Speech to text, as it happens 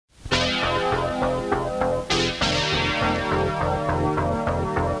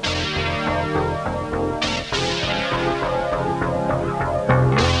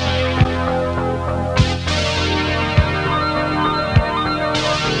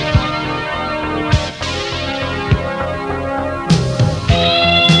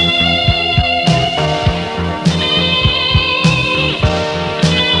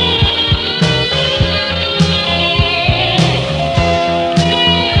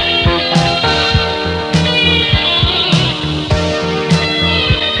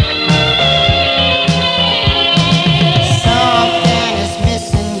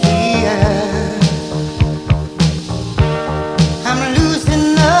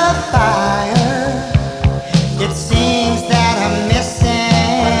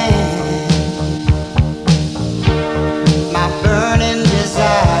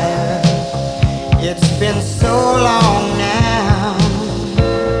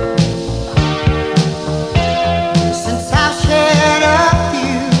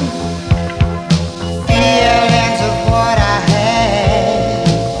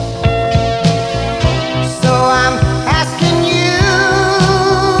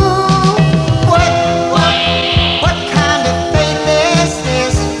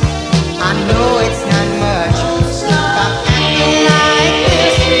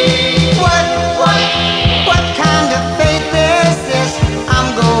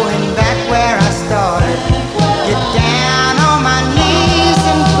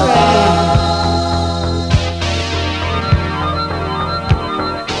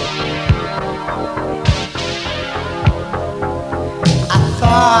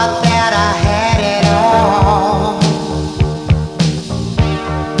thought that I had it all.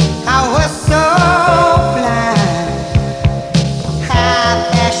 I was so blind. High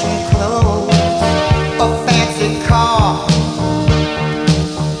fashion clothes, a fancy car.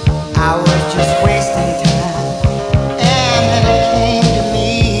 I was just wasting time, and then it came to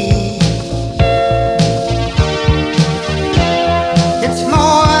me. It's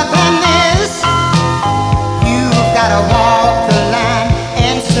more than this. You've gotta walk the line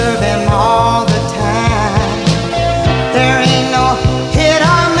and serve him all the time. There ain't no hit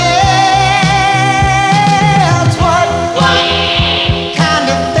or miss. What kind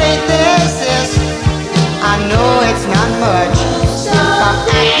of faith is this? I know it's not much. If I'm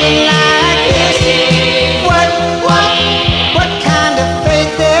acting like